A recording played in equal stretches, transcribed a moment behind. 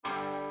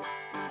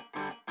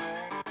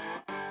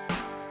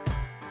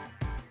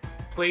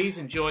please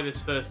enjoy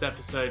this first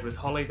episode with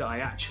Holly that I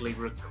actually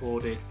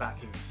recorded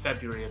back in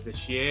February of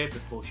this year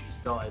before she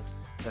started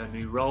her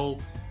new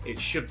role. It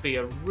should be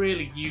a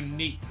really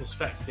unique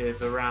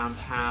perspective around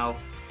how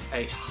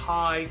a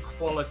high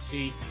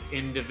quality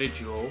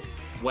individual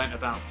went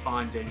about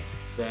finding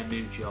their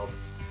new job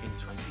in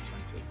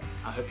 2020.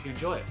 I hope you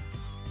enjoy it.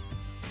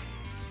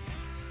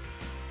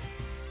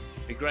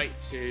 It'd be great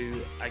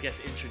to,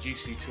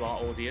 introduce you to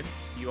our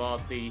audience. You are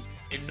the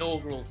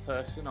inaugural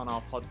person on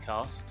our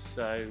podcast,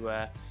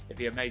 so it'd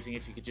be amazing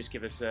if you could just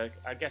give us a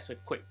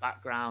quick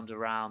background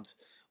around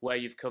where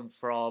you've come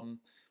from,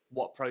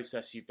 what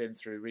process you've been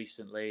through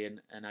recently,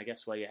 and I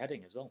guess where you're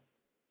heading as well.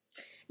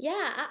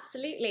 Yeah,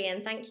 absolutely.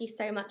 And thank you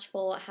so much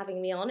for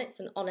having me on. It's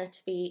an honour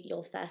to be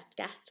your first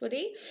guest,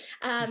 Woody.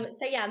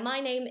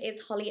 My name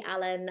is Holly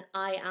Allen.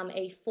 I am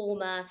a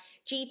former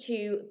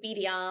G2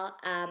 BDR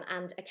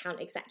and account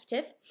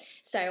executive.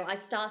 So I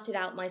started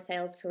out my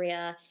sales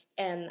career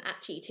at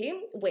G2,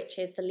 which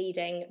is the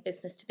leading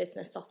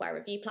business-to-business software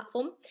review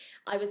platform.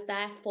 I was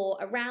there for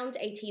around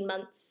 18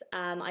 months.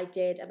 I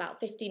did about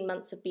 15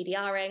 months of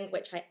BDRing,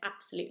 which I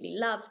absolutely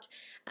loved.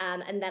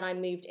 And then I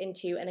moved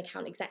into an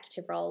account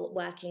executive role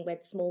working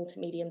with small to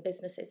medium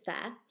businesses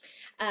there.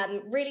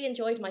 Really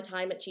enjoyed my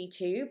time at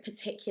G2,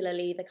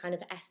 particularly the kind of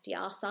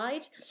SDR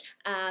side.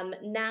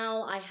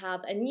 Now I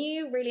have a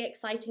new really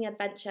exciting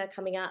adventure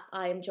coming up.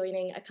 I am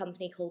joining a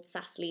company called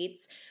SaaS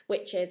Leads,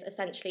 which is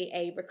essentially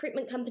a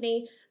recruitment company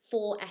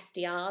for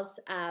SDRs.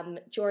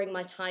 During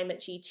my time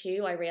at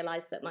G2, I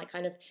realized that my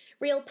kind of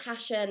real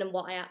passion and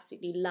what I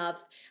absolutely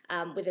love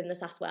within the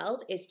SaaS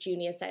world is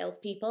junior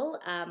salespeople.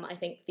 I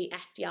think the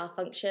SDR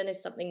function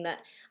is something that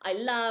I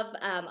love.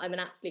 I'm an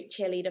absolute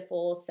cheerleader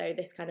for, so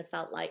this kind of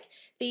felt like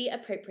the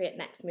appropriate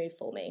next move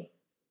for me.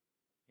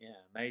 Yeah,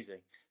 amazing.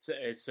 So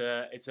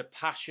it's a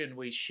passion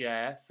we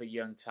share for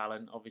young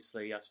talent.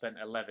 Obviously, I spent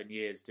 11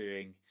 years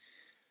doing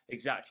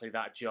exactly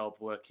that job,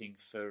 working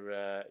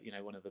for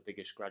one of the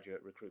biggest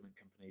graduate recruitment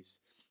companies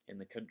in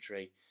the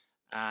country,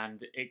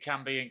 and it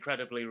can be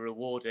incredibly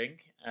rewarding.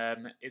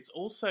 It's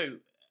also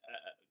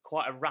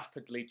quite a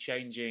rapidly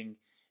changing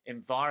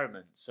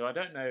environment. So I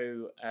don't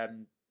know,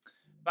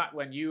 back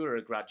when you were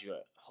a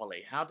graduate,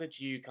 Holly, how did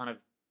you kind of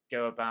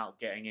go about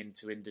getting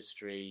into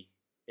industry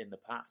in the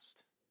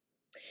past?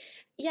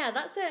 Yeah,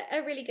 that's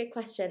a really good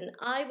question.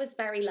 I was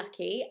very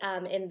lucky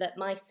in that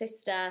my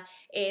sister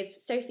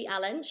is Sophie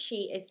Allen.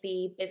 She is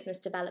the business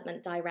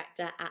development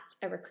director at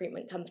a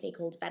recruitment company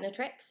called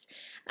Venatrix.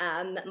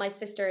 My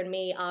sister and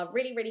me are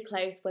really, really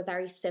close. We're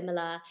very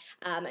similar.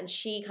 And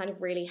she kind of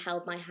really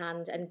held my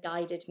hand and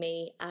guided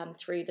me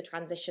through the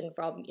transition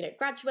from,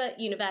 graduate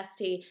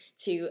university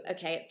to,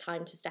 okay, it's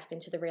time to step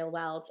into the real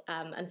world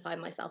and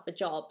find myself a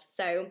job.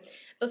 So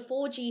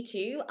before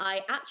G2,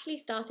 I actually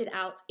started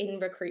out in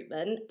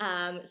recruitment.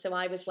 So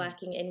I was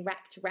working in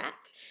Rec to Rec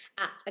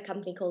at a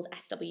company called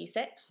SW6.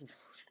 It's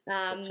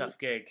a tough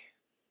gig.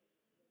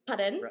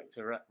 Pardon?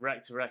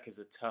 Rec to Rec is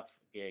a tough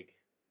gig.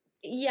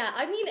 Yeah,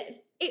 I mean,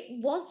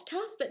 it was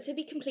tough, but to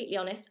be completely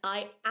honest,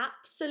 I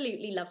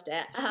absolutely loved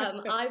it.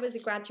 I was a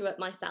graduate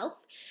myself,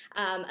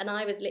 and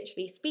I was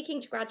literally speaking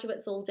to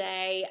graduates all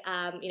day,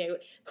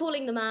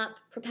 calling them up,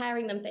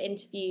 preparing them for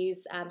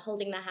interviews,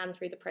 holding their hand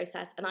through the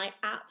process, and I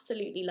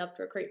absolutely loved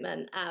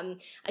recruitment.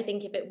 I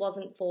think if it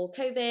wasn't for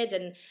COVID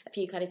and a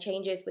few kind of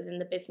changes within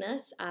the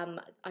business,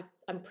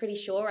 I'm pretty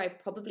sure I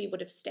probably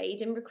would have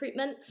stayed in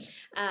recruitment.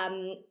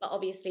 But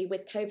obviously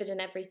with COVID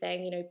and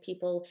everything,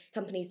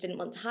 companies didn't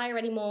want to hire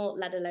anymore,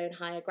 let alone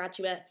hire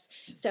graduates.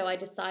 So I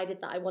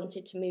decided that I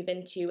wanted to move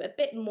into a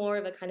bit more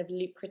of a kind of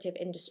lucrative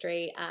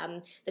industry.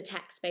 The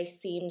tech space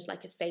seemed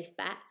like a safe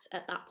bet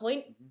at that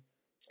point. Mm-hmm.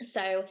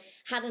 So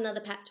had another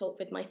pep talk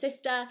with my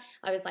sister.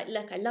 I was like,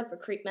 look, I love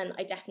recruitment.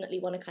 I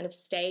definitely want to kind of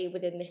stay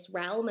within this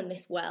realm and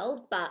this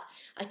world, but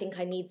I think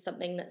I need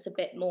something that's a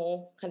bit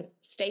more kind of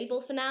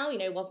stable for now.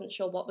 Wasn't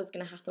sure what was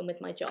going to happen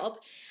with my job.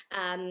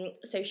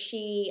 So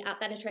she, at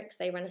Benetrix,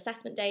 they run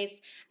assessment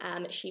days.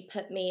 She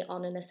put me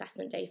on an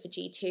assessment day for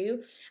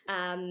G2.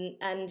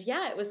 And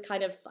yeah, it was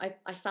kind of,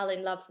 I fell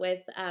in love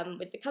with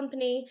the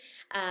company.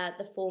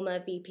 The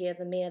former VP of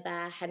EMEA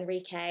there,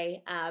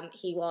 Henrique,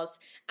 he was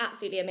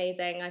absolutely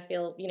amazing. I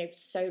feel,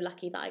 so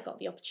lucky that I got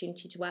the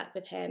opportunity to work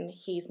with him.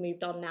 He's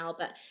moved on now,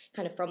 but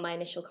kind of from my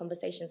initial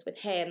conversations with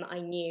him, I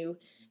knew,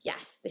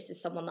 yes, this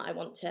is someone that I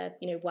want to,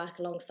 work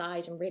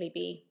alongside and really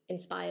be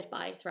inspired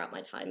by throughout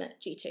my time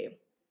at G2.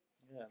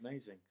 Yeah,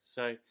 amazing.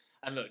 So,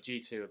 and look,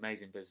 G2,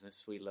 amazing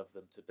business. We love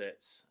them to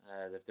bits.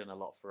 They've done a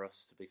lot for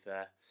us, to be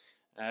fair.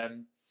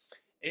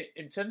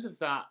 In terms of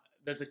that,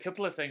 there's a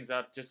couple of things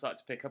I'd just like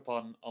to pick up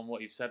on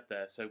what you've said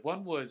there. So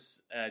one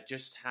was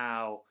just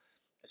how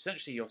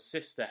essentially your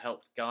sister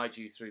helped guide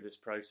you through this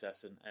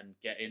process and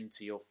get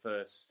into your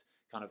first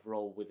kind of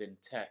role within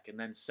tech. And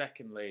then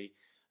secondly,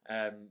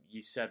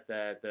 you said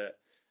there that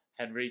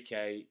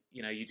Henrique,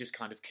 you just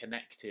kind of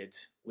connected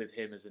with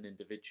him as an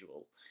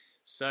individual.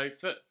 So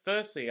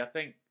firstly, I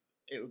think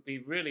it would be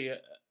really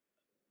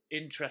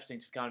interesting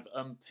to kind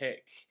of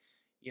unpick,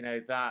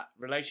 that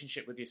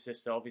relationship with your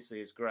sister obviously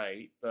is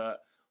great,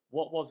 but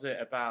what was it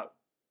about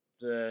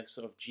the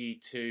sort of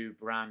G2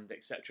 brand,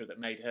 etc., that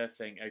made her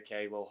think,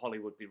 okay, well, Holly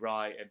would be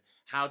right? And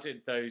how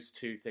did those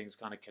two things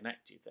kind of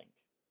connect, do you think?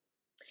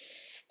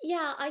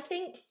 Yeah, I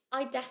think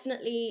I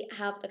definitely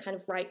have the kind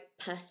of right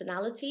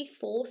personality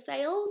for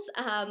sales.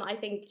 I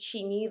think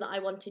she knew that I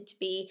wanted to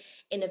be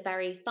in a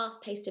very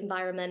fast-paced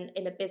environment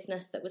in a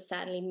business that was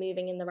certainly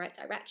moving in the right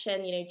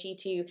direction. You know,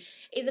 G2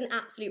 is an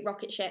absolute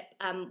rocket ship.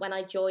 When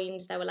I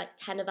joined, there were like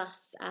 10 of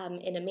us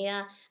in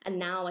EMEA, and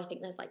now I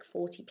think there's like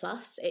 40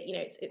 plus.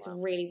 It's wow. A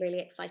really, really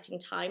exciting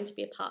time to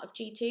be a part of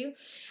G2.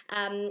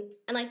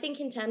 And I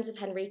think in terms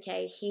of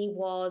Henrique, he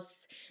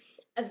was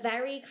a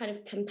very kind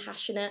of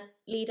compassionate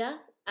leader.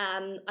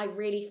 I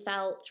really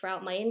felt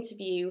throughout my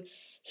interview,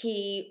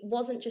 he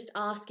wasn't just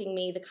asking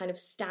me the kind of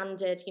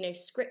standard,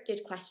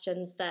 scripted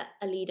questions that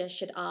a leader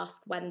should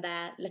ask when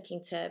they're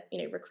looking to,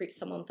 recruit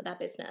someone for their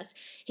business.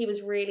 He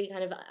was really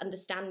kind of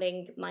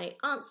understanding my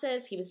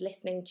answers. He was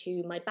listening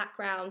to my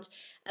background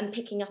and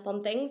picking up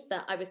on things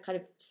that I was kind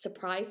of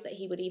surprised that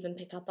he would even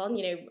pick up on,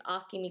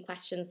 asking me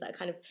questions that are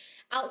kind of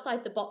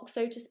outside the box,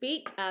 so to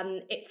speak.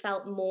 It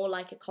felt more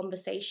like a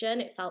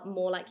conversation. It felt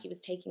more like he was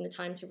taking the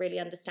time to really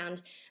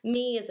understand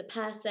me as a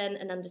person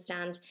and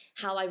understand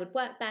how I would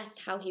work best,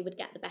 how he would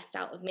get the best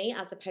out of me,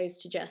 as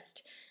opposed to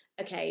just,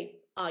 okay,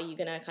 are you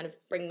going to kind of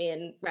bring me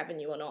in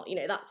revenue or not?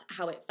 That's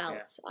how it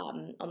felt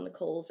on the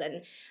calls.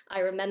 And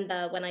I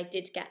remember when I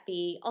did get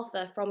the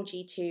offer from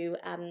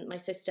G2, my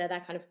sister,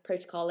 their kind of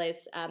protocol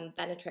is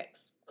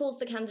Benetrix calls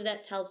the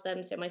candidate, tells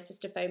them, so my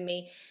sister phoned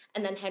me,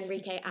 and then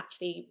Henrique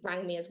actually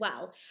rang me as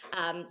well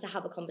to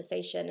have a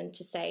conversation and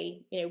to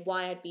say,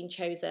 why I'd been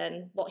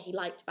chosen, what he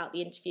liked about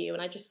the interview.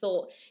 And I just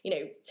thought,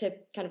 to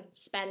kind of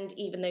spend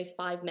even those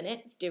 5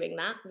 minutes doing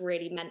that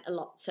really meant a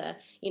lot to,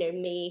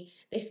 me,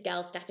 this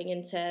girl stepping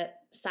into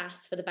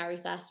SaaS for the very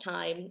first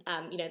time.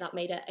 That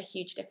made a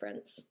huge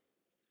difference.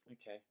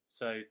 Okay,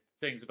 so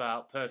things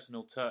about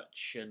personal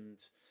touch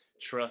and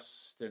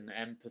trust and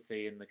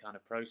empathy in the kind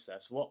of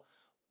process. What,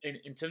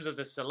 in terms of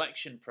the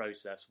selection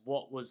process,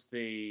 what was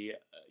the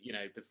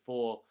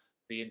before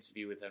the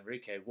interview with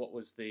Henrique, what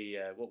was the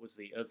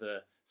other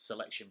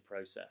selection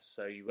process?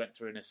 So you went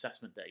through an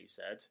assessment day, you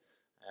said,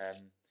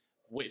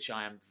 which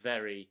I am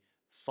very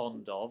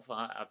fond of.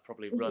 I've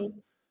probably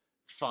run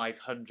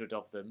 500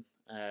 of them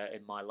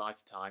in my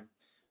lifetime,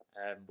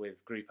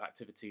 with group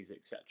activities,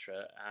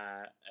 etc.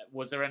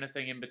 Was there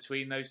anything in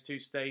between those two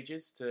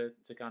stages to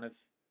kind of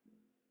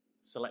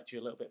select you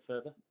a little bit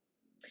further?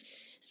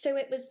 So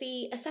it was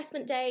the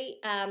assessment day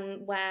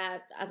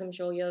where, as I'm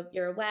sure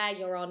you're aware,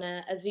 you're on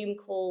a Zoom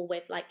call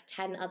with like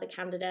 10 other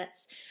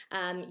candidates.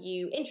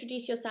 You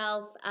introduce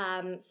yourself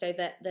so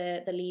that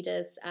the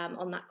leaders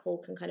on that call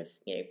can kind of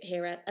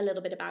hear a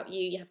little bit about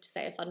you. You have to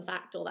say a fun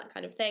fact, all that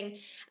kind of thing.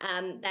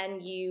 Then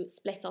you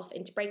split off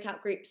into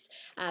breakout groups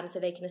so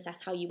they can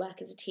assess how you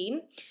work as a team.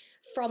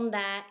 From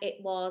there, it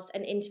was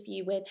an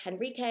interview with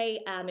Henrique.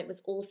 It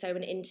was also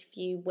an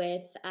interview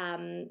with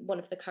one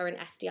of the current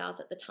SDRs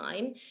at the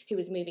time, who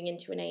was moving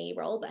into an AE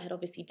role, but had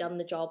obviously done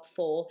the job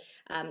for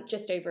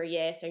just over a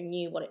year, so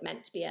knew what it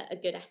meant to be a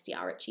good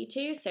SDR at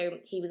G2. So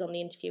he was on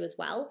the interview as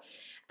well.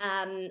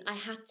 I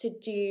had to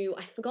do,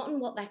 I've forgotten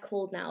what they're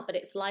called now, but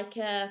it's like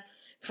a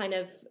kind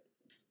of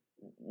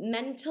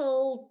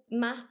mental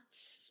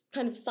maths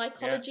kind of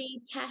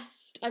psychology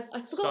test.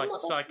 I've forgotten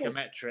what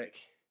psychometric.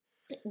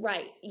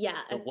 Right, yeah.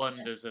 The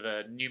wonders of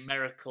a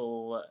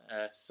numerical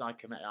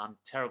psychometric. I'm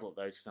terrible at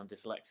those because I'm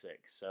dyslexic.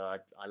 So I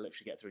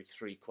literally get through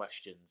 3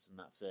 questions and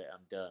that's it.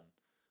 I'm done.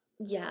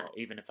 Yeah.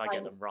 Even if I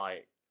get them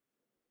right.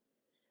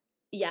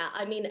 Yeah,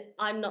 I mean,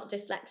 I'm not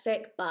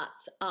dyslexic, but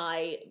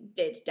I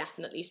did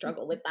definitely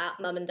struggle with that.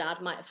 Mum and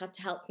Dad might have had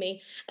to help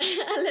me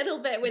a little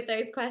bit with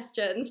those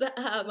questions.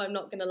 I'm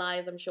not going to lie,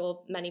 as I'm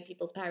sure many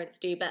people's parents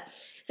do. But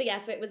so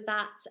it was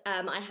that.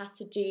 I had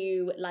to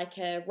do like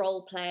a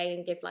role play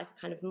and give like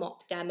a kind of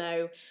mock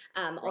demo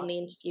on the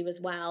interview as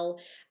well.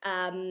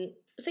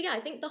 I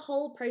think the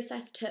whole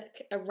process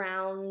took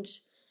around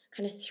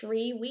kind of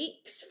 3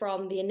 weeks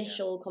from the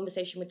initial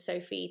conversation with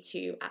Sophie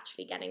to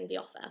actually getting the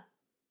offer.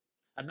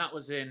 And that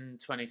was in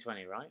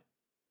 2020, right?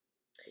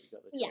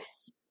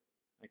 Yes.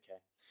 Okay.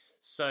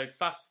 So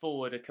fast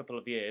forward a couple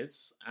of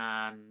years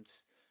and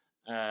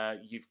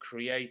you've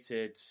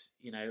created,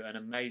 an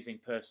amazing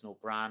personal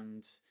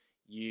brand.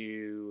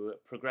 You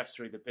progress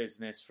through the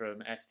business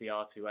from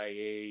SDR to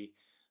AE.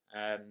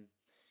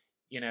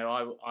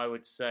 I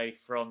would say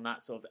from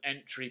that sort of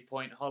entry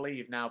point, Holly,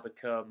 you've now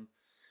become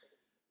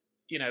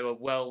a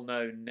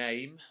well-known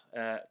name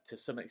to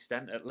some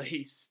extent, at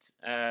least,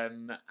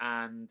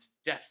 and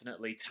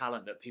definitely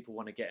talent that people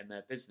want to get in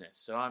their business.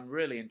 So I'm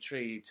really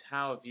intrigued.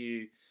 How have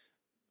you?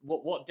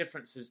 What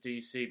differences do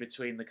you see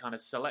between the kind of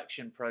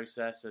selection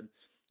process and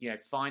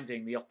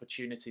finding the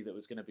opportunity that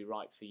was going to be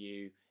right for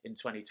you in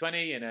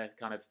 2020 in a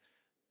kind of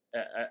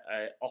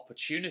a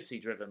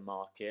opportunity-driven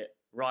market,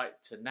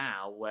 right to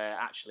now, where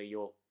actually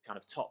you're kind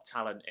of top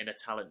talent in a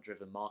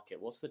talent-driven market?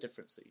 What's the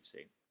difference that you've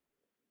seen?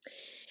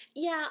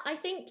 Yeah, I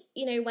think,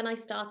 when I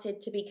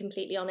started, to be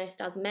completely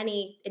honest, as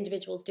many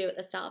individuals do at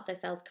the start of their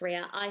sales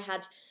career, I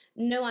had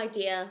no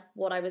idea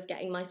what I was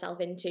getting myself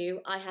into.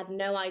 I had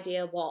no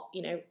idea what,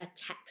 a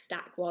tech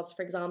stack was,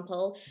 for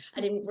example.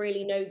 I didn't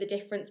really know the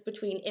difference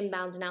between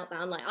inbound and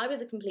outbound. Like, I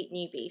was a complete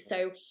newbie.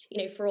 So,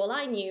 for all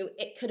I knew,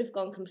 it could have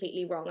gone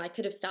completely wrong. I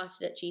could have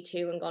started at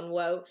G2 and gone,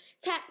 whoa,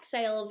 tech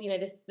sales,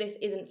 this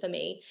isn't for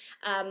me.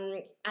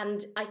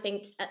 And I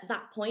think at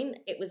that point,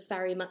 it was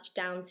very much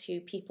down to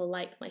people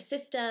like my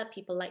sister,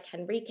 people like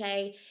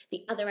Henrique,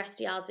 the other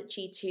SDRs at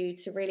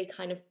G2 to really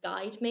kind of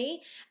guide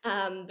me,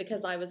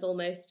 because I was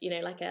almost,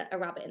 like a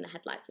rabbit in the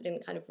headlights. I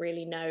didn't kind of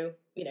really know,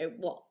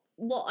 what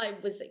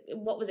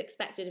was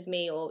expected of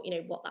me, or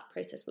what that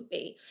process would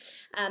be.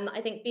 I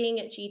think being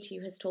at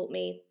G2 has taught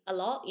me a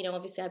lot.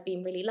 Obviously I've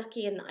been really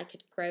lucky in that I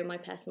could grow my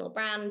personal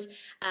brand,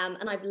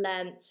 and I've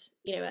learnt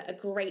a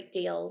great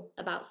deal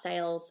about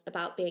sales,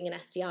 about being an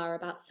SDR,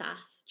 about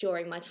SaaS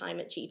during my time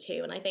at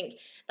G2, and I think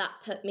that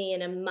put me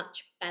in a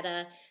much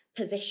better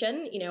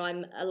position.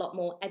 I'm a lot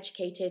more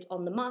educated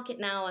on the market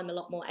now. I'm a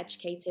lot more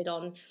educated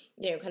on,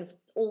 kind of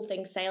all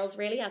things sales,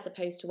 really, as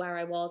opposed to where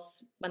I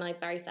was when I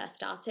very first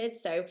started.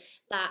 So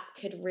that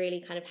could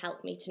really kind of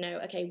help me to know,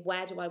 okay,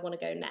 where do I want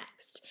to go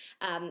next?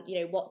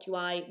 What do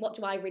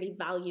I really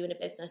value in a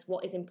business?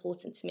 What is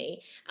important to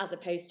me, as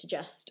opposed to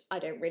just, I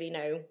don't really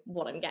know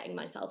what I'm getting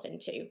myself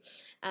into.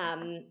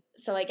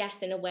 So I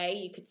guess in a way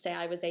you could say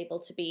I was able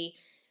to be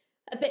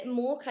a bit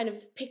more kind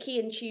of picky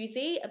and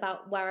choosy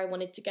about where I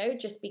wanted to go,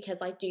 just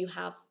because I do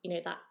have,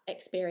 that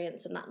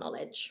experience and that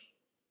knowledge.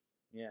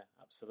 Yeah,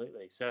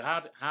 absolutely. So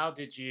how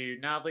did you,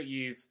 now that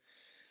you've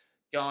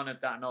garnered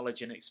that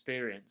knowledge and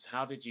experience,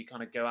 how did you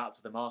kind of go out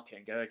to the market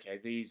and go, okay,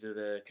 these are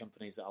the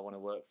companies that I want to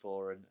work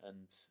for, and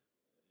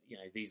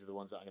these are the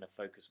ones that I'm going to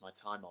focus my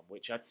time on,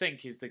 which I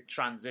think is the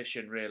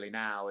transition really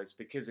now, is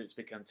because it's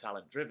become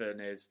talent driven,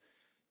 is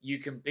you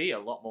can be a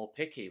lot more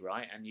picky,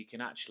 right? And you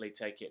can actually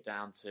take it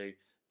down to,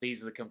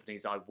 these are the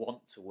companies I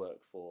want to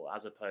work for,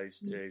 as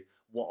opposed to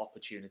what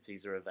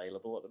opportunities are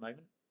available at the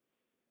moment.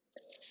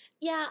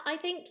 Yeah, I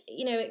think,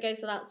 it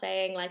goes without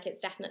saying, like,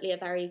 it's definitely a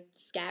very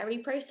scary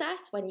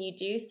process when you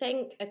do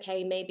think,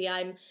 okay, maybe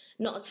I'm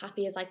not as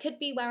happy as I could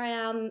be where I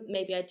am.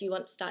 Maybe I do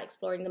want to start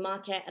exploring the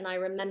market. And I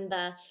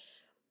remember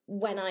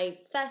when I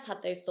first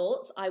had those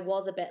thoughts, I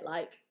was a bit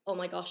like, oh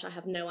my gosh, I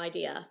have no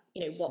idea,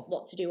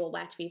 what to do or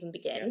where to even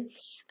begin.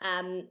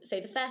 So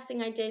the first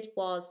thing I did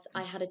was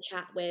I had a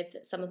chat with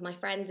some of my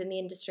friends in the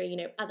industry,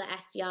 other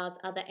SDRs,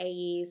 other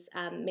AEs,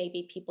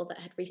 maybe people that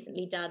had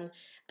recently done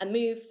a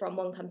move from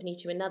one company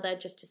to another,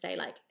 just to say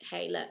like,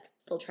 hey, look,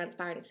 full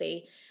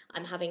transparency,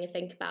 I'm having a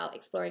think about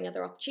exploring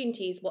other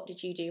opportunities. What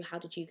did you do? How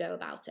did you go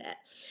about it?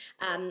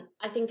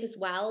 I think as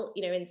well,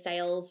 in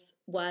sales,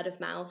 word of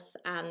mouth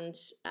and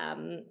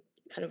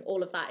kind of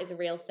all of that is a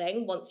real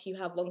thing. Once you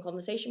have one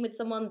conversation with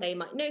someone, they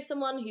might know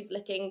someone who's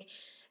looking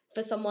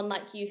for someone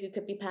like you who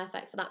could be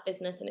perfect for that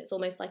business, and it's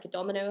almost like a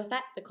domino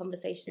effect. The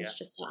conversations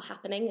just start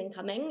happening and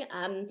coming.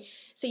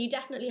 So you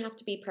definitely have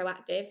to be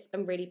proactive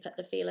and really put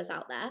the feelers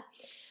out there.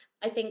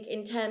 I think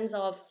in terms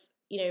of,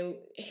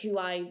 who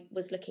I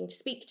was looking to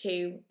speak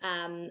to,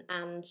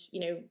 and,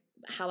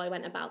 how I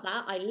went about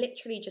that, I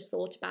literally just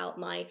thought about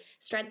my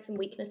strengths and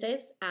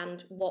weaknesses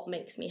and what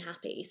makes me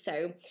happy.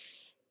 So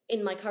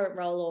in my current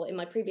role, or in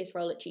my previous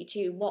role at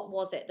G2, what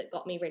was it that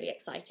got me really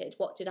excited?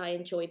 What did I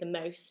enjoy the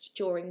most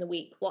during the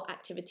week? What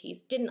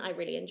activities didn't I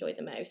really enjoy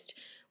the most?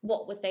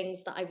 What were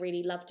things that I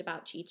really loved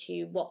about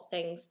G2? What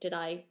things did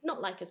I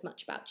not like as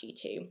much about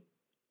G2?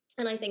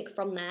 And I think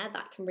from there,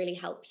 that can really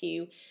help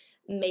you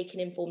make an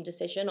informed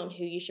decision on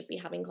who you should be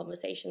having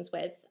conversations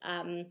with.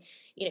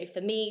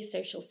 For me,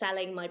 social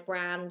selling, my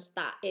brand,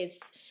 that is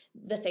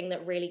the thing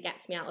that really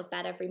gets me out of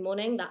bed every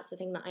morning. That's the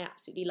thing that I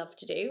absolutely love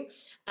to do.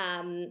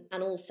 And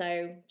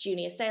also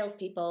junior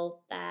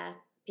salespeople, they're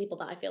people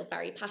that I feel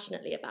very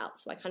passionately about.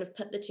 So I kind of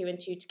put the two and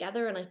two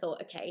together, and I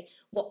thought, okay,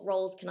 what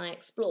roles can I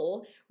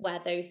explore where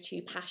those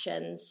two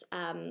passions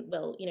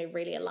will,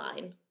 really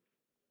align?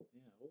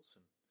 Yeah,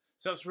 awesome.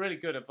 So that's really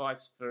good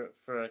advice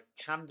for a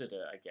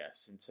candidate, I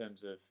guess, in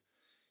terms of,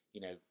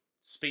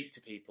 speak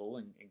to people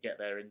and get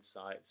their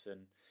insights,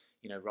 and,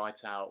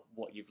 write out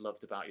what you've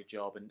loved about your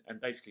job, and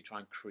basically try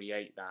and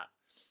create that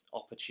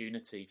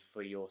opportunity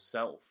for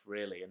yourself,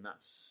 really. And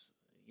that's,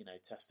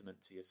 testament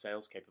to your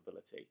sales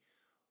capability.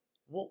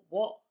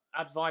 What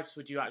advice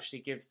would you actually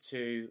give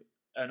to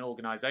an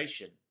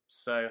organization?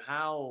 So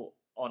how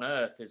on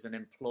earth is an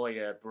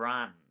employer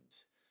brand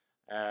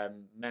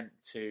meant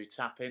to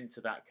tap into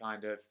that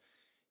kind of,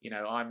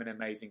 I'm an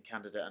amazing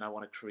candidate and I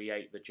want to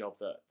create the job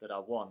that I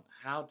want?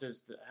 How do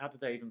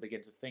they even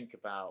begin to think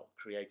about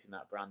creating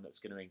that brand that's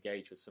going to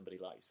engage with somebody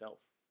like yourself?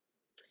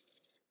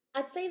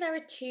 I'd say there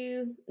are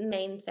two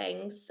main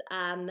things,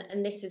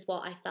 and this is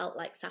what I felt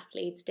like SaaS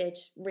Leads did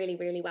really,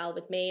 really well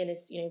with me, and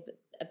is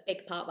a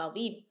big part, well,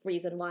 the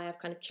reason why I've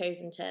kind of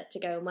chosen to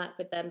go and work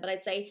with them. But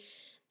I'd say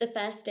the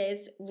first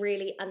is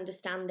really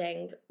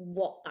understanding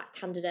what that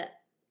candidate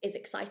is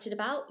excited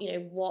about.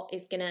 What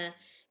is going to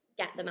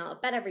get them out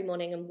of bed every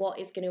morning and what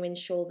is going to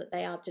ensure that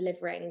they are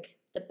delivering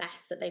the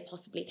best that they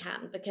possibly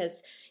can.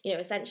 Because,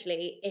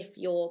 essentially, if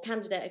your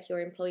candidate, if your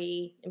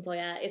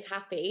employer is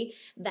happy,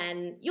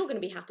 then you're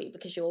going to be happy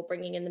because you're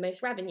bringing in the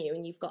most revenue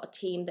and you've got a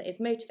team that is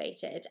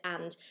motivated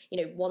and,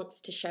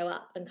 wants to show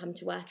up and come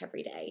to work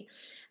every day.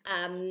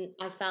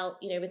 I felt,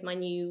 with my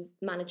new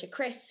manager,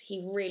 Chris,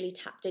 he really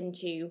tapped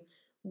into,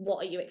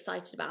 what are you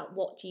excited about?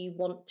 What do you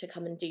want to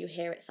come and do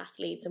here at SAS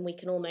Leads? And we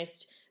can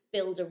almost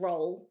build a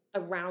role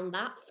around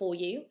that for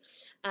you.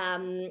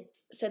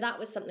 So that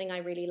was something I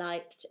really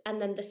liked.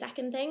 And then the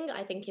second thing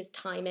I think is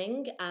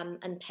timing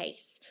and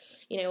pace.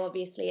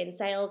 Obviously in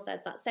sales,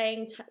 there's that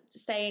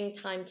saying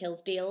time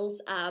kills deals.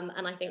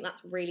 And I think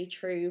that's really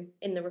true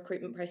in the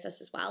recruitment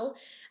process as well.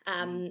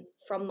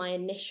 From my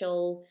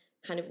initial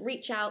kind of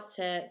reach out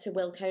to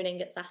Will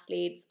Koning at SAS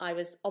Leads, I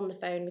was on the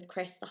phone with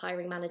Chris, the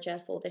hiring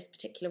manager for this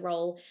particular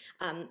role,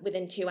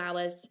 within 2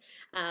 hours.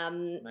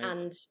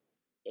 And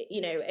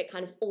it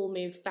kind of all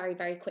moved very,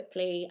 very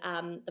quickly.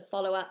 The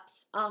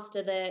follow-ups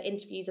after the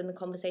interviews and the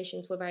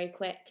conversations were very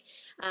quick.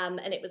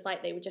 And it was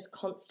like they were just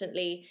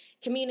constantly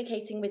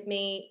communicating with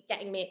me,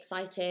 getting me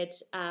excited.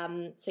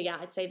 So yeah,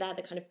 I'd say they're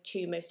the kind of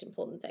two most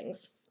important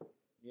things.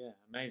 Yeah,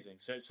 amazing.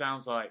 So it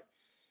sounds like,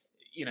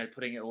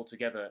 putting it all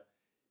together,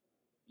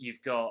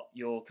 you've got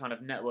your kind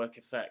of network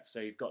effect.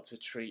 So you've got to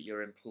treat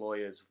your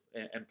employees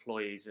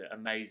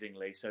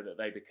amazingly so that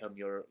they become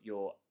your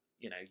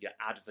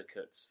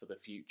advocates for the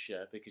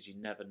future, because you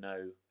never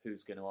know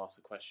who's going to ask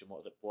the question,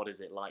 what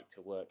is it like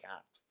to work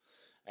at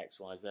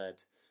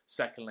XYZ.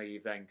 Secondly,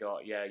 you've then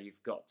got,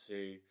 you've got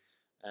to,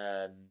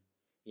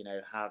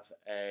 have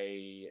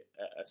a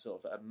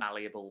sort of a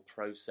malleable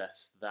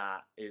process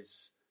that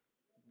is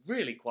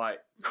really quite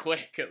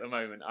quick at the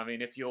moment. I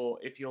mean, if you're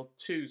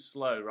too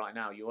slow right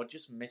now, you're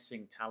just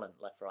missing talent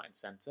left, right, and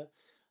centre.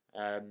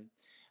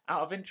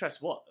 Out of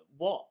interest,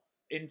 what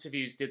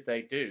interviews did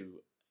they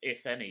do,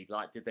 if any?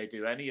 Like, did they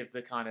do any of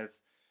the kind of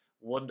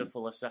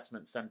wonderful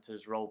assessment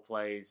centres, role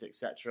plays,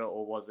 etc.,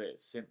 or was it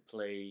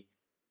simply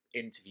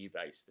interview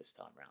based this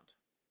time round?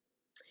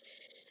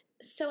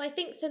 So I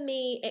think for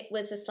me, it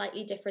was a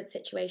slightly different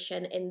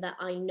situation in that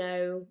I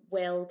know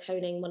Will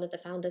Koning, one of the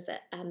founders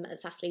at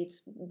SAS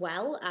Leads,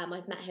 well.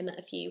 I've met him at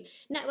a few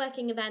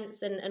networking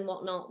events and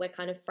whatnot. We're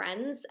kind of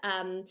friends.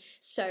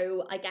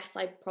 So I guess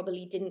I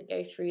probably didn't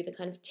go through the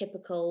kind of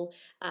typical,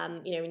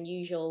 and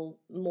usual,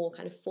 more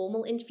kind of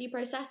formal interview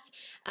process.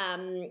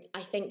 I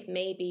think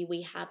maybe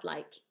we had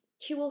like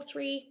 2 or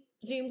 3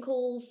 Zoom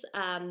calls,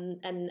 and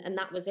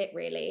that was it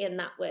really. And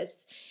that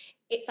was...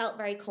 It felt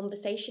very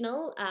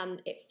conversational.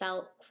 It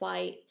felt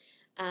quite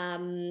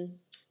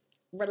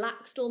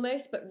relaxed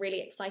almost, but really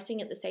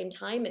exciting at the same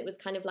time. It was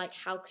kind of like,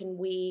 how can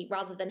we,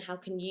 rather than how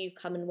can you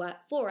come and work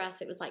for us,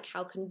 it was like,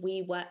 how can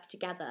we work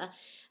together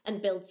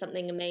and build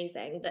something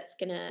amazing that's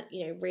going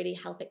to, really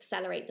help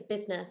accelerate the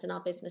business and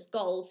our business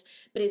goals,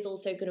 but is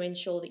also going to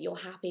ensure that you're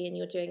happy and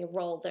you're doing a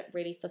role that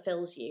really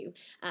fulfills you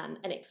and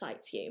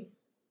excites you.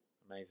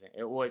 Amazing.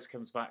 It always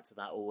comes back to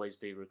that, always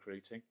be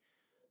recruiting.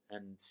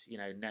 And,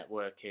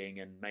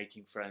 networking and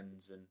making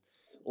friends and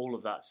all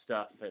of that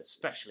stuff,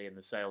 especially in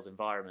the sales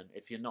environment.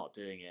 If you're not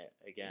doing it,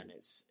 again,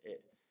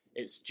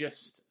 it's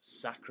just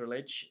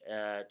sacrilege.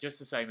 Just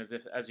the same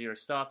as you're a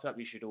startup,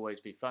 you should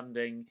always be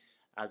funding.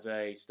 As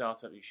a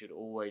startup, you should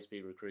always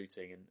be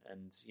recruiting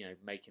and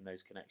making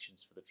those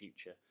connections for the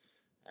future.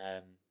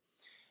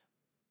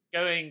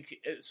 Going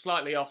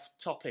slightly off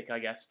topic, I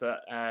guess,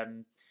 but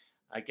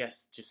I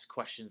guess just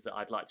questions that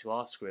I'd like to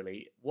ask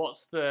really.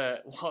 What's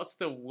the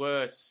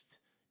worst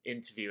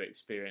interview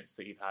experience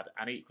that you've had,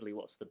 and equally,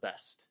 what's the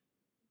best?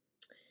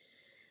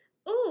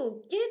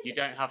 Oh, good. You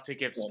don't have to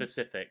give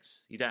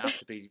specifics. You don't have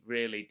to be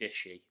really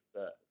dishy,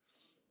 but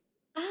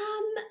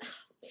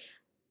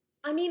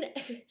I mean,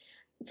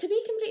 to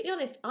be completely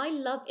honest, I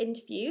love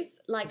interviews.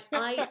 Like,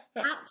 I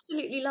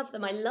absolutely love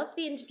them. I love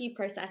the interview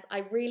process.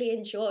 I really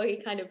enjoy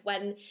kind of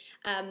when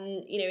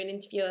an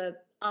interviewer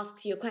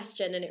asks you a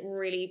question and it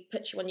really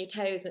puts you on your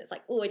toes and it's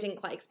like, oh, I didn't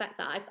quite expect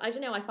that. I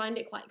don't know, I find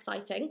it quite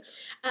exciting.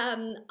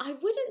 I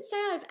wouldn't say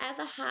I've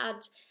ever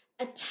had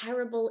a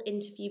terrible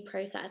interview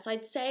process.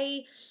 I'd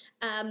say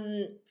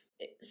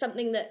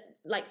something that,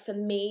 like, for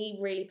me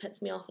really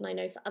puts me off, and I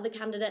know for other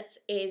candidates,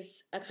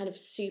 is a kind of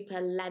super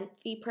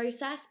lengthy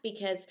process.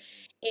 Because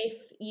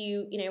if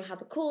you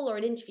have a call or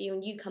an interview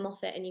and you come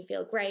off it and you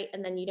feel great,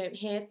 and then you don't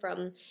hear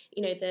from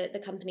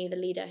the company, the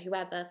leader,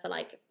 whoever, for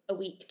like a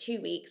week,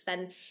 2 weeks,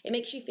 then it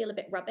makes you feel a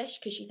bit rubbish,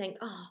 because you think,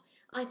 oh,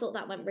 I thought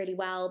that went really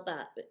well,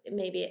 but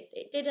maybe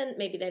it didn't.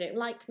 Maybe they don't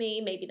like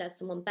me. Maybe there's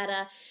someone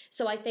better.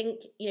 So I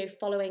think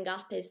following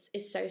up is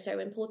so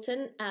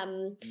important.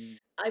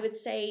 I would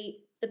say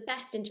the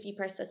best interview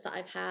process that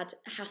I've had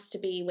has to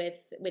be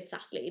with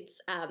SAS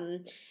Leads.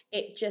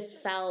 It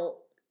just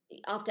felt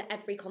after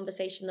every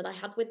conversation that I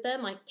had with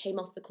them, I came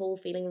off the call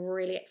feeling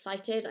really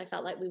excited. I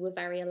felt like we were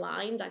very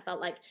aligned. I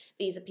felt like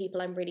these are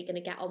people I'm really going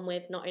to get on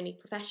with, not only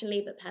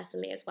professionally, but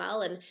personally as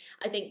well. And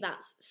I think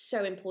that's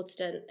so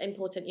important,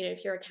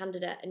 if you're a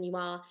candidate and you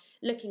are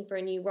looking for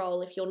a new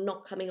role, if you're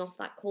not coming off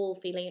that call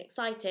feeling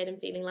excited and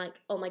feeling like,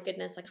 oh my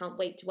goodness, I can't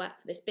wait to work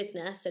for this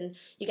business, and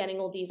you're getting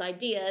all these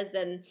ideas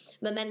and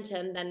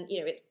momentum, then,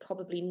 it's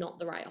probably not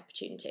the right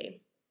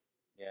opportunity.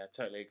 Yeah,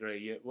 totally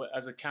agree.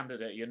 As a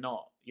candidate, you're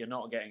not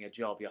getting a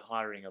job. You're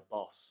hiring a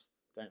boss.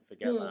 Don't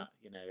forget that.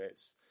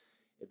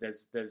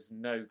 There's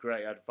no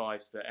great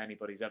advice that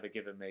anybody's ever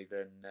given me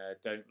than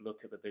don't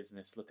look at the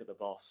business, look at the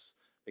boss,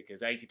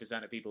 because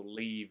 80% of people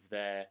leave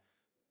their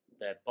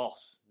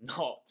boss,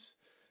 not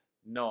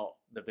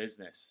the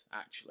business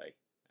actually,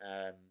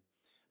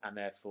 and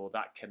therefore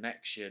that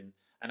connection.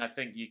 And I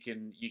think you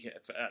can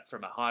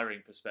from a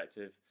hiring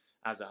perspective,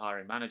 as a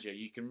hiring manager,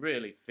 you can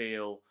really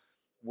feel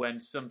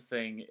when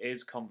something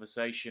is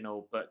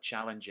conversational but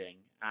challenging,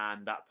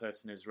 and that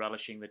person is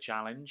relishing the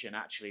challenge, and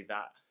actually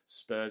that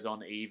spurs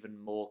on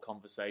even more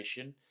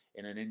conversation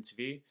in an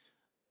interview.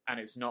 And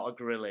it's not a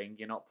grilling,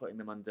 you're not putting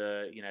them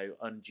under,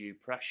 undue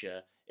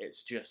pressure.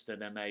 It's just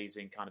an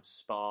amazing kind of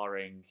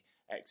sparring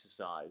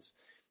exercise.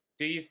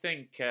 Do you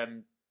think,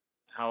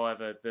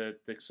 however, the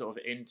sort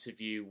of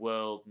interview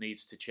world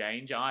needs to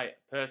change? I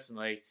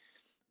personally,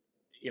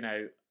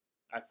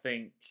 I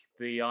think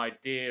the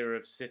idea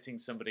of sitting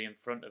somebody in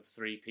front of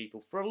three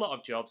people, for a lot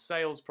of jobs,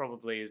 sales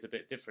probably is a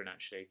bit different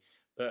actually,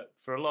 but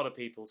for a lot of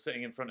people,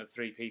 sitting in front of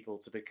three people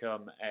to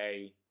become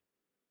a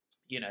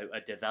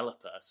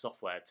developer, a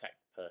software tech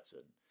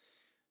person,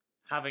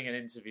 having an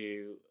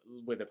interview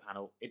with a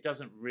panel, it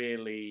doesn't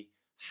really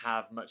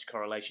have much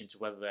correlation to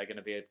whether they're going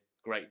to be a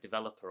great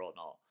developer or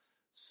not.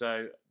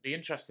 So be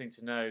interesting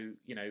to know,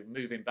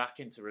 moving back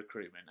into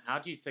recruitment, how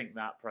do you think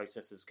that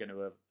process is going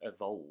to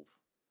evolve?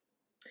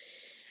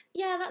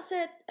 Yeah, that's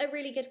a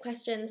really good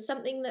question.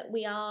 Something that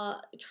we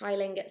are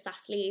trialing at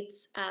SaaS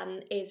Leads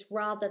is,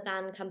 rather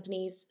than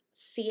companies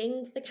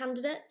seeing the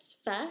candidates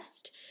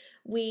first,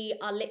 we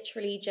are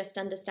literally just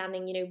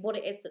understanding, what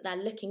it is that they're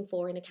looking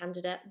for in a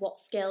candidate, what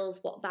skills,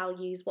 what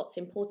values, what's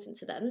important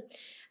to them.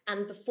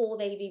 And before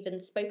they've even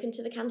spoken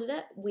to the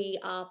candidate, we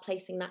are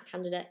placing that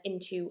candidate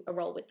into a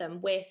role with them.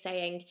 We're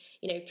saying,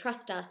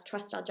 trust us,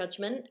 trust our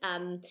judgment.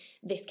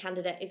 This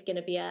candidate is going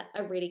to be a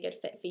really good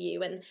fit for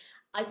you. And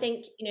I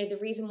think, the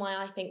reason why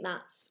I think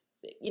that's,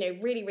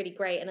 really, really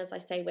great. And as I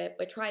say,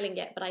 we're trialing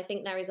it, but I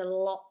think there is a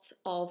lot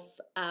of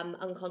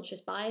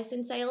unconscious bias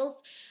in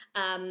sales.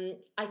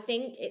 I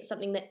think it's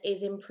something that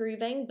is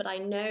improving, but I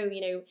know,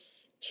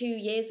 2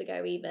 years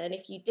ago, even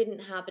if you didn't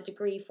have a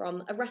degree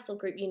from a Russell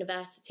Group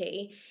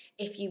university,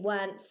 if you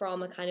weren't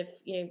from a kind of,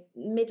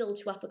 middle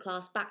to upper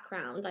class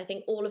background, I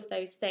think all of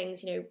those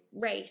things,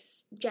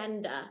 race,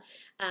 gender,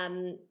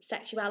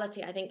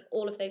 sexuality, I think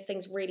all of those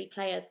things really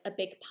play a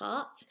big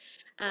part.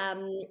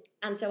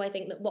 And so I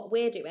think that what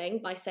we're doing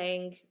by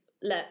saying,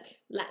 look,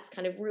 let's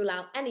kind of rule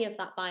out any of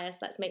that bias,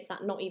 let's make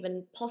that not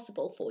even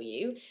possible for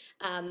you,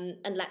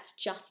 and let's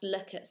just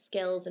look at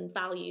skills and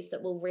values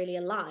that will really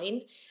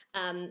align,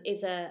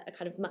 is a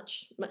kind of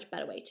much, much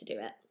better way to do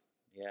it.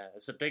 Yeah,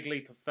 it's a big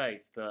leap of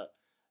faith, but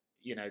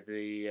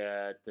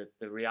the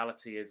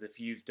reality is, if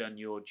you've done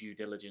your due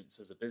diligence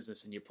as a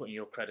business and you're putting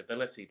your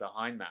credibility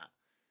behind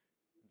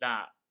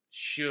that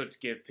should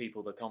give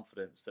people the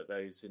confidence that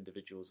those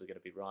individuals are going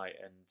to be right.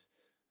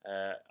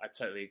 And I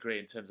totally agree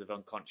in terms of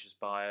unconscious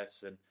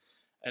bias, and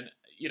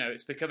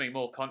it's becoming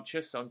more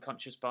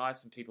unconscious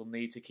bias, and people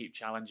need to keep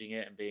challenging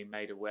it and being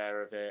made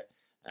aware of it,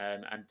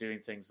 and doing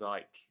things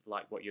like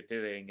what you're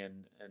doing,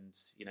 and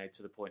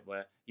to the point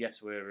where,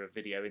 yes, we're a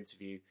video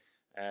interview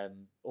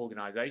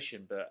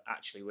organization, but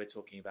actually we're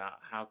talking about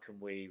how can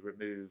we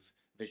remove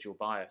visual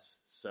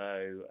bias,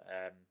 so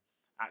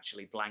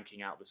actually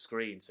blanking out the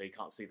screen so you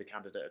can't see the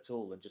candidate at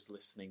all, and just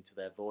listening to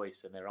their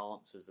voice and their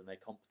answers and their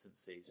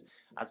competencies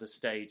as a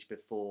stage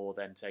before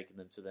then taking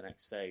them to the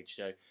next stage.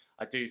 So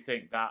I do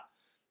think that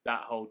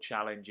whole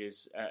challenge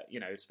is,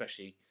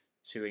 especially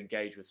to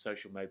engage with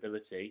social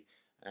mobility,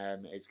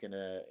 is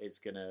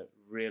gonna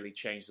really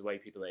change the way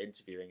people are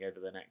interviewing over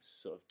the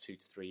next sort of 2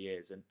 to 3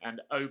 years,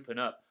 and open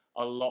up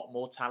a lot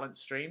more talent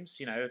streams.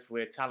 If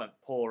we're talent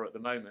poor at the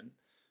moment,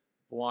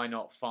 why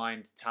not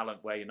find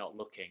talent where you're not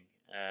looking?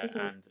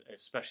 And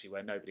especially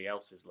where nobody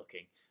else is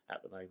looking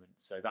at the moment.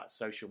 So that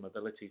social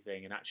mobility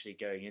thing, and actually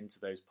going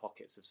into those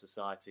pockets of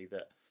society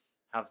that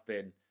have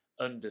been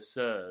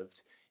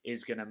underserved,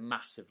 is going to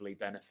massively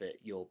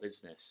benefit your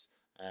business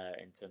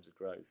in terms of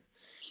growth.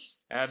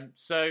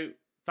 So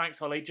thanks,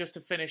 Holly. Just to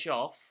finish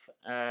off,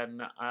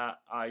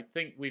 I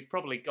think we've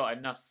probably got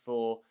enough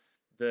for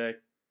the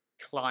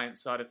client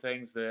side of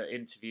things, the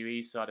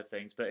interviewee side of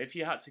things. But if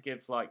you had to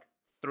give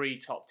 3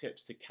 top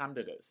tips to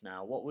candidates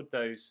now, what would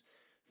those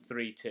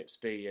 3 tips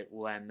be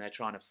when they're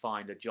trying to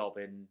find a job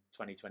in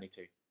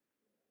 2022?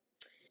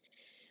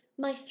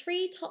 My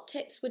 3 top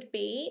tips would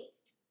be,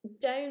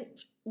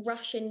 don't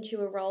rush into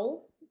a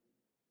role.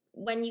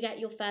 When you get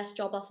your first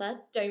job offer,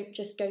 don't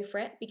just go for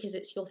it because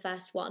it's your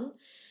first one.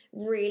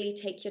 really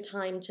take your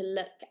time to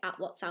look at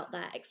what's out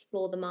there,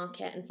 explore the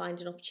market and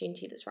find an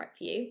opportunity that's right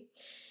for you.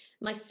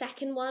 My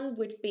second one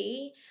would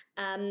be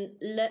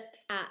look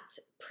at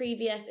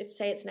previous, if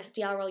say it's an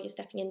SDR role you're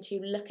stepping into,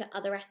 look at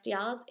other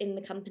SDRs in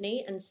the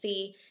company and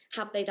see,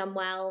 have they done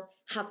well?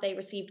 Have they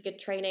received good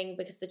training?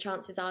 Because the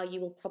chances are you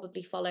will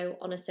probably follow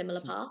on a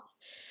similar path.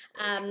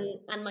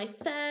 And my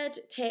third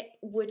tip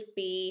would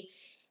be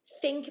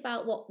think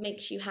about what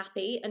makes you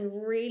happy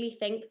and really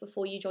think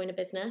before you join a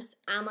business,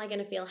 am I going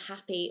to feel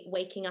happy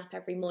waking up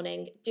every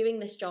morning, doing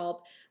this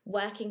job,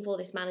 working for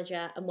this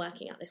manager and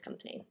working at this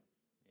company?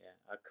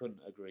 I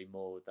couldn't agree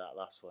more with that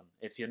last one.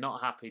 If you're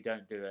not happy,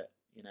 don't do it.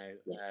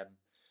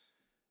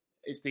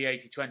 It's the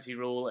 80-20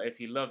 rule. If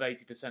you love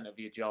 80% of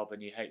your job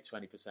and you hate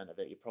 20% of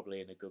it, you're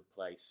probably in a good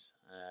place.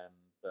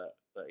 But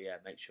yeah,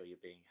 make sure you're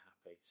being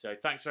happy. So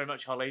thanks very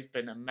much, Holly. It's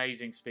been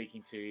amazing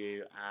speaking to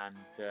you, and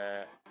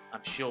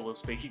I'm sure we'll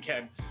speak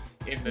again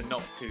in the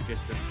not too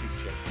distant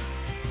future.